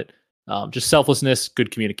talk about it. Just selflessness, good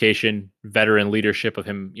communication, veteran leadership of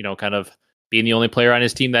him, kind of being the only player on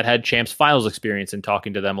his team that had champs finals experience and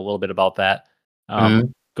talking to them a little bit about that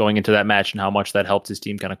going into that match and how much that helped his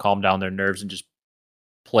team kind of calm down their nerves and just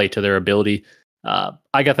play to their ability.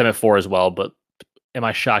 I got them at 4 as well, but am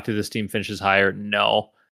I shocked that this team finishes higher?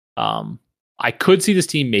 No. I could see this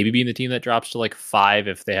team maybe being the team that drops to like 5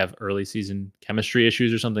 if they have early season chemistry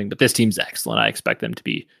issues or something, but this team's excellent. I expect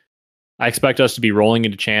us to be rolling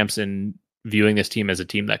into champs and viewing this team as a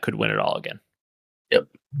team that could win it all again. Yep.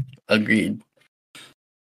 Agreed.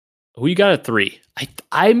 Who you got at 3?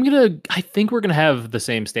 I think we're gonna have the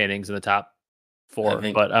same standings in the top 4,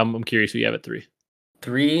 but I'm curious who you have at 3.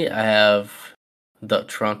 3, I have the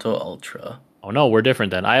Toronto Ultra. Oh no, we're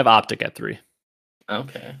different then. I have OpTic at 3.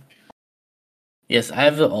 Okay. Yes, I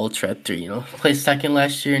have the Ultra at 3. Placed second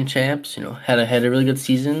last year in champs. Had a really good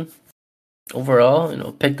season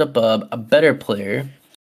overall. Picked up a better player.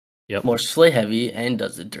 Yep. More slay heavy and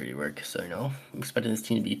does the dirty work. So I'm expecting this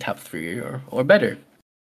team to be top 3 or better.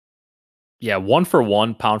 Yeah, 1 for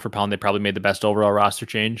 1, pound for pound, they probably made the best overall roster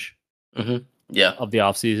change. Yeah. Of the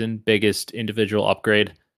offseason, biggest individual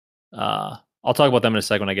upgrade. I'll talk about them in a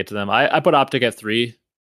second when I get to them. I put OpTic at 3,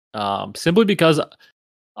 simply because,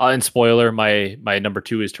 and spoiler, my number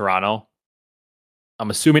 2 is Toronto. I'm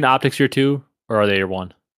assuming OpTic's your 2, or are they your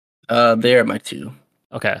 1? They are my 2.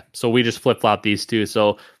 Okay, so we just flip-flop these two.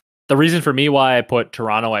 So the reason for me why I put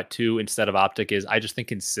Toronto at 2 instead of OpTic is I just think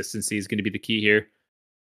consistency is going to be the key here.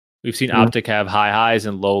 We've seen OpTic have high highs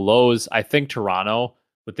and low lows. I think Toronto,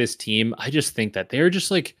 with this team, I just think that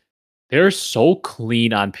they're so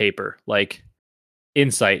clean on paper. Like,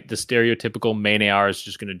 Insight, the stereotypical main AR is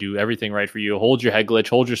just going to do everything right for you. Hold your head glitch,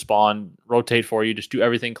 hold your spawn, rotate for you, just do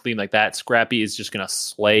everything clean like that. Scrappy is just going to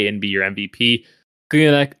slay and be your MVP.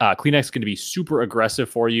 Kleenex is going to be super aggressive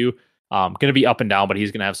for you. Going to be up and down, but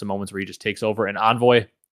he's going to have some moments where he just takes over. And Envoy,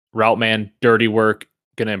 Route Man, dirty work,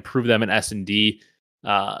 going to improve them in S&D.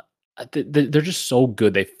 They're just so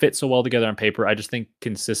good. They fit so well together on paper. I just think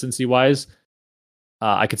consistency-wise,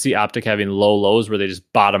 I could see OpTic having low lows where they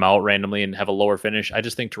just bottom out randomly and have a lower finish. I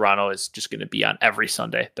just think Toronto is just going to be on every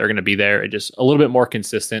Sunday. They're going to be there and just a little bit more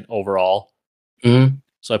consistent overall.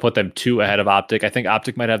 So I put them 2 ahead of OpTic. I think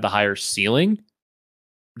OpTic might have the higher ceiling.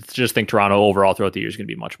 I just think Toronto overall throughout the year is going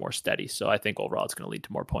to be much more steady. So I think overall it's going to lead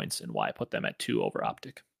to more points, and why I put them at 2 over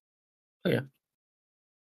OpTic. Okay.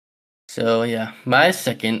 So yeah, my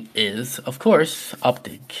second is, of course,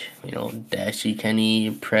 OpTic. Dashy, Kenny,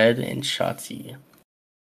 Pred, and Shotzi.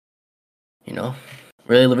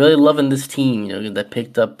 Really loving this team. That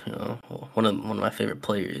picked up one of my favorite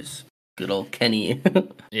players. Good old Kenny.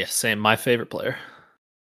 Yeah, same. My favorite player.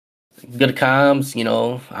 Good comms.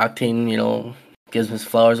 Octane. Gives him his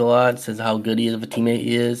flowers a lot. Says how good he is of a teammate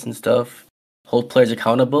he is and stuff. Hold players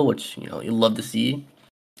accountable, which you love to see.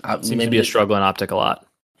 Seems to be a struggle in OpTic a lot.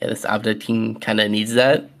 Yeah, this OpTic team kind of needs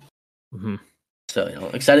that. So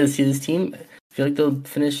excited to see this team. I feel like they'll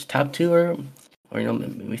finish top 2 or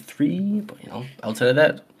maybe 3. But outside of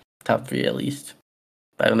that, top 3 at least.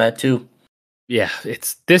 But I'm at 2. Yeah,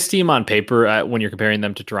 it's this team on paper. When you're comparing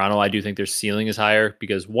them to Toronto, I do think their ceiling is higher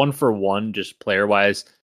because 1 for 1, just player wise.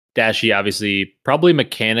 Dashy, obviously, probably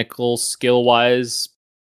mechanical skill wise,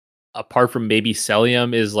 apart from maybe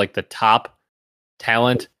Celium, is like the top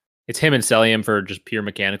talent. It's him and Celium for just pure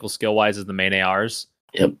mechanical skill wise as the main ARs.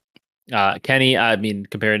 Yep. Kenny, I mean,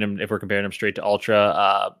 if we're comparing him straight to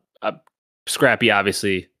Ultra, Scrappy,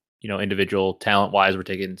 obviously, individual talent wise, we're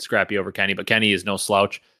taking Scrappy over Kenny, but Kenny is no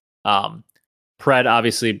slouch. Pred,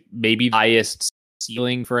 obviously, maybe the highest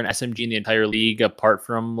ceiling for an SMG in the entire league, apart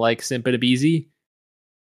from like Simpa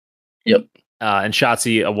Yep. And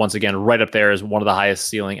Shotzi, once again, right up there is one of the highest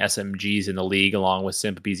ceiling SMGs in the league, along with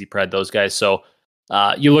Simpa, Pred, those guys. So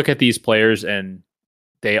you look at these players, and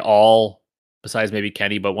they all, besides maybe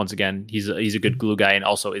Kenny, but once again, he's a good glue guy and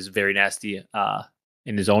also is very nasty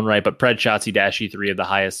in his own right. But Pred, Shotzi, Dashy, 3 of the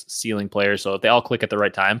highest ceiling players. So if they all click at the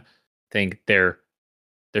right time, I think their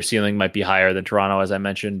ceiling might be higher than Toronto, as I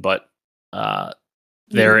mentioned. But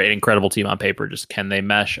they're an incredible team on paper. Just can they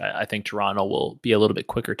mesh? I think Toronto will be a little bit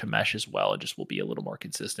quicker to mesh as well. It just will be a little more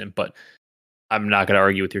consistent. But I'm not going to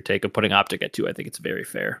argue with your take of putting OpTic at 2. I think it's very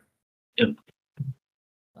fair. Yep.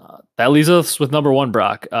 That leaves us with number 1,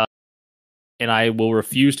 Brock. And I will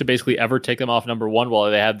refuse to basically ever take them off number 1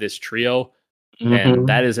 while they have this trio. And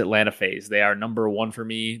that is Atlanta FaZe. They are number 1 for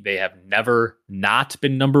me. They have never not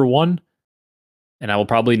been number 1. And I will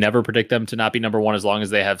probably never predict them to not be number 1 as long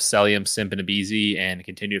as they have Celium, Simp, and Abizi and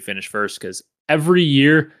continue to finish first. Because every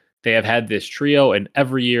year they have had this trio, and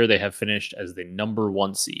every year they have finished as the number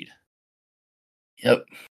 1 seed. Yep.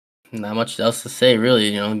 Not much else to say,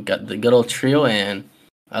 really. Got the good old trio, and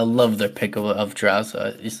I love their pick of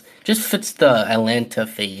Draza. It just fits the Atlanta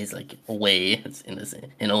phase like away. It's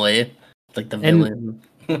in a way, it's like the And villain.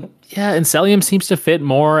 yeah, and Celium seems to fit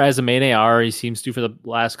more as a main AR. He seems to for the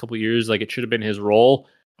last couple of years. Like it should have been his role.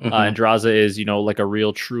 And Hmm. Draza is, like a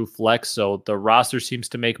real true flex. So the roster seems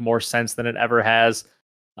to make more sense than it ever has.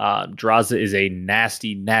 Draza is a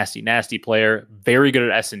nasty, nasty, nasty player. Very good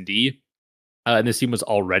at S&D. And this team was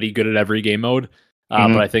already good at every game mode. But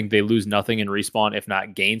I Hmm. think they lose nothing in respawn, if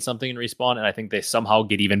not gain something in respawn. And I think they somehow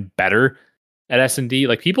get even better at S&D.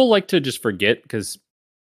 Like people like to just forget because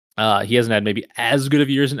he hasn't had maybe as good of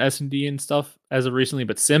years in S&D and stuff as of recently.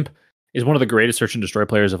 But Simp is one of the greatest search and destroy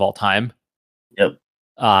players of all time. Yep.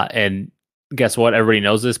 And guess what? Everybody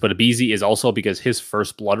knows this, but Abizi is also because his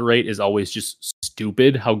first blood rate is always just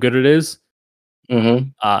stupid how good it is. Hmm.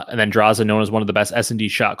 And then Draza, known as one of the best S&D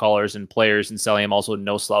shot callers and players, and Celium also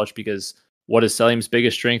no slouch because what is Celium's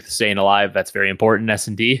biggest strength? Staying alive. That's very important in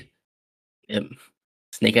S&D. Yep.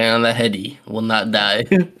 Snake eye on the heady will not die.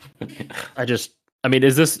 I mean,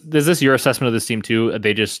 is this your assessment of this team too?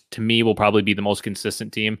 They just, to me, will probably be the most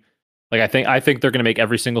consistent team. Like I think they're going to make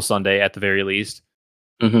every single Sunday at the very least.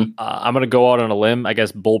 Hmm. I'm going to go out on a limb. I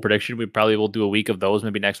guess bold prediction. We probably will do a week of those.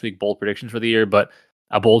 Maybe next week, bold predictions for the year. But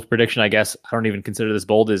a bold prediction, I guess, I don't even consider this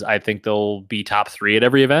bold. Is I think they'll be top 3 at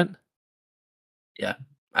every event, Yeah.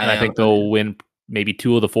 and I think they'll win maybe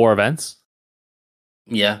 2 of the 4 events.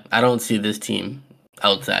 Yeah, I don't see this team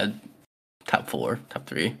outside top 4, top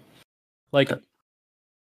 3. Like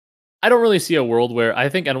I don't really see a world where I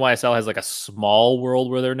think NYSL has like a small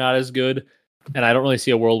world where they're not as good, and I don't really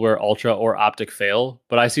see a world where Ultra or OpTic fail.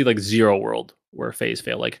 But I see like zero world where FaZe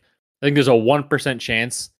fail. Like I think there's a 1%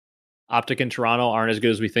 chance OpTic and Toronto aren't as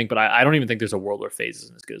good as we think, but I don't even think there's a world where FaZe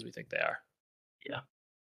isn't as good as we think they are. Yeah.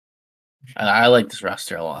 I like this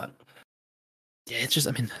roster a lot. Yeah, it's just,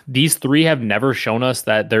 I mean, these 3 have never shown us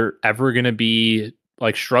that they're ever going to be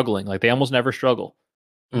like struggling. Like they almost never struggle.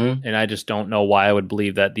 Hmm. And I just don't know why I would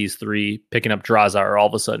believe that these 3 picking up Draza are all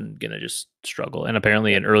of a sudden going to just struggle. And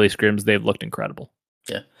apparently in early scrims, they've looked incredible.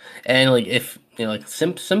 Yeah. And like if like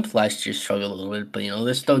Simp last year struggled a little bit, but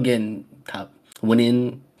they're still getting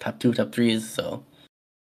winning top 2, top 3s, so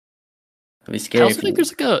it'd be I scary also if think you.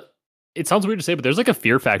 there's like it sounds weird to say, but there's like a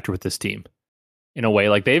fear factor with this team in a way.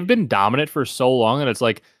 Like they've been dominant for so long, and it's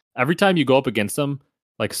like every time you go up against them,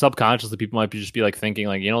 like subconsciously people might just be like thinking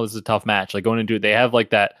like, this is a tough match. Like going into it, they have like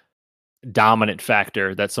that dominant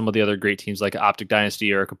factor that some of the other great teams like OpTic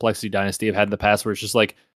Dynasty or Complexity Dynasty have had in the past, where it's just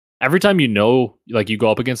like every time like you go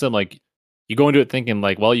up against them, like you go into it thinking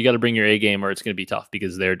like, well, you got to bring your A game or it's going to be tough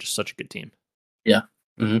because they're just such a good team. Yeah.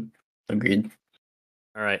 Agreed.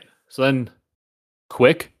 All right. So then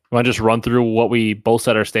quick, you want to just run through what we both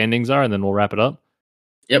said our standings are and then we'll wrap it up?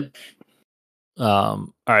 Yep.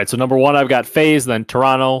 All right. So number 1, I've got FaZe, then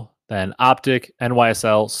Toronto, then OpTic,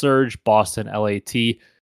 NYSL, Surge, Boston, LAT,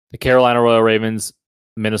 the Carolina Royal Ravens,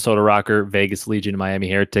 Minnesota Rocker, Vegas Legion, Miami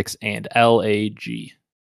Heretics, and LAG.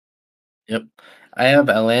 Yep. I have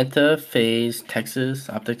Atlanta, FaZe, Texas,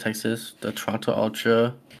 OpTic Texas, the Toronto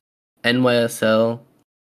Ultra, NYSL,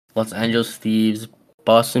 Los Angeles Thieves,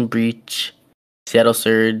 Boston Breach, Seattle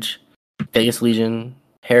Surge, Vegas Legion,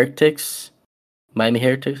 Heretics, Miami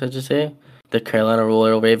Heretics, I should say, the Carolina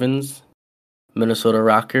Royal Ravens, Minnesota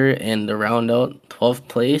Rocker, and the round out 12th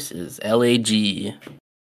place is LAG.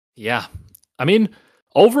 Yeah. I mean,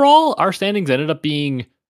 overall, our standings ended up being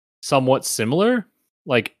somewhat similar.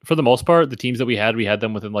 Like, for the most part, the teams that we had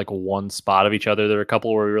them within like 1 spot of each other. There were a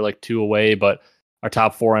couple where we were like 2 away, but our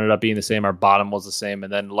top 4 ended up being the same. Our bottom was the same.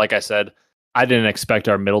 And then, like I said, I didn't expect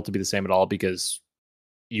our middle to be the same at all because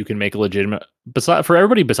you can make a legitimate, for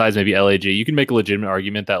everybody besides maybe LAG, you can make a legitimate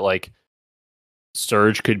argument that like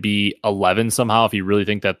Surge could be 11 somehow if you really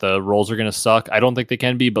think that the roles are going to suck. I don't think they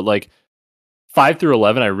can be, but like 5 through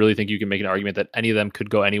 11, I really think you can make an argument that any of them could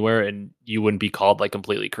go anywhere and you wouldn't be called like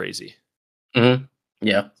completely crazy. Mm-hmm.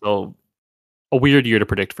 Yeah. So a weird year to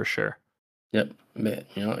predict for sure. Yep. But,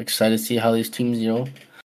 excited to see how these teams,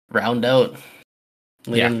 round out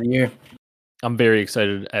later in the year. I'm very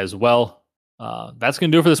excited as well. That's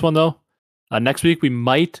going to do it for this one, though. Next week, we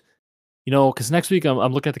might, because next week,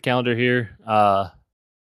 I'm looking at the calendar here.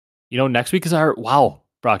 Next week is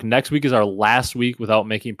Brock, next week is our last week without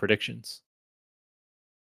making predictions.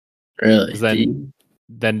 Really?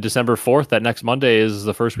 Then December 4th, that next Monday, is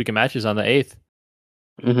the first week of matches on the 8th.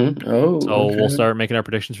 Mm-hmm. Oh, so okay. We'll start making our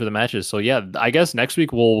predictions for the matches. So yeah, I guess next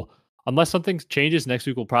week unless something changes, next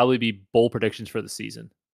week will probably be bold predictions for the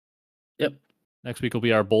season. Yep. Next week will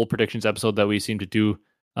be our bold predictions episode that we seem to do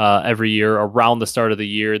every year around the start of the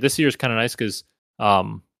year. This year is kind of nice because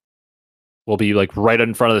we'll be like right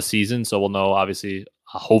in front of the season, so we'll know obviously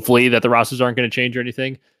hopefully that the rosters aren't going to change or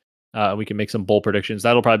anything. We can make some bold predictions.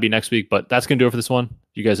 That'll probably be next week, but that's going to do it for this one.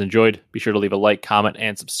 If you guys enjoyed, be sure to leave a like, comment,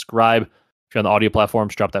 and subscribe. If you're on the audio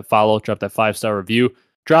platforms, drop that follow, drop that 5-star review.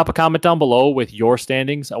 Drop a comment down below with your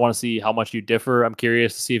standings. I want to see how much you differ. I'm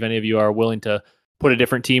curious to see if any of you are willing to put a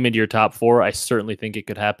different team into your top 4. I certainly think it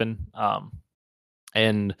could happen.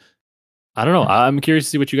 And I don't know. I'm curious to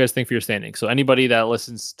see what you guys think for your standings. So anybody that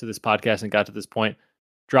listens to this podcast and got to this point,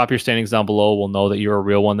 drop your standings down below. We'll know that you're a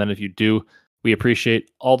real one then if you do. We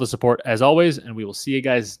appreciate all the support as always, and we will see you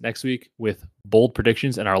guys next week with bold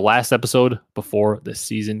predictions and our last episode before the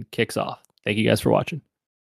season kicks off. Thank you guys for watching.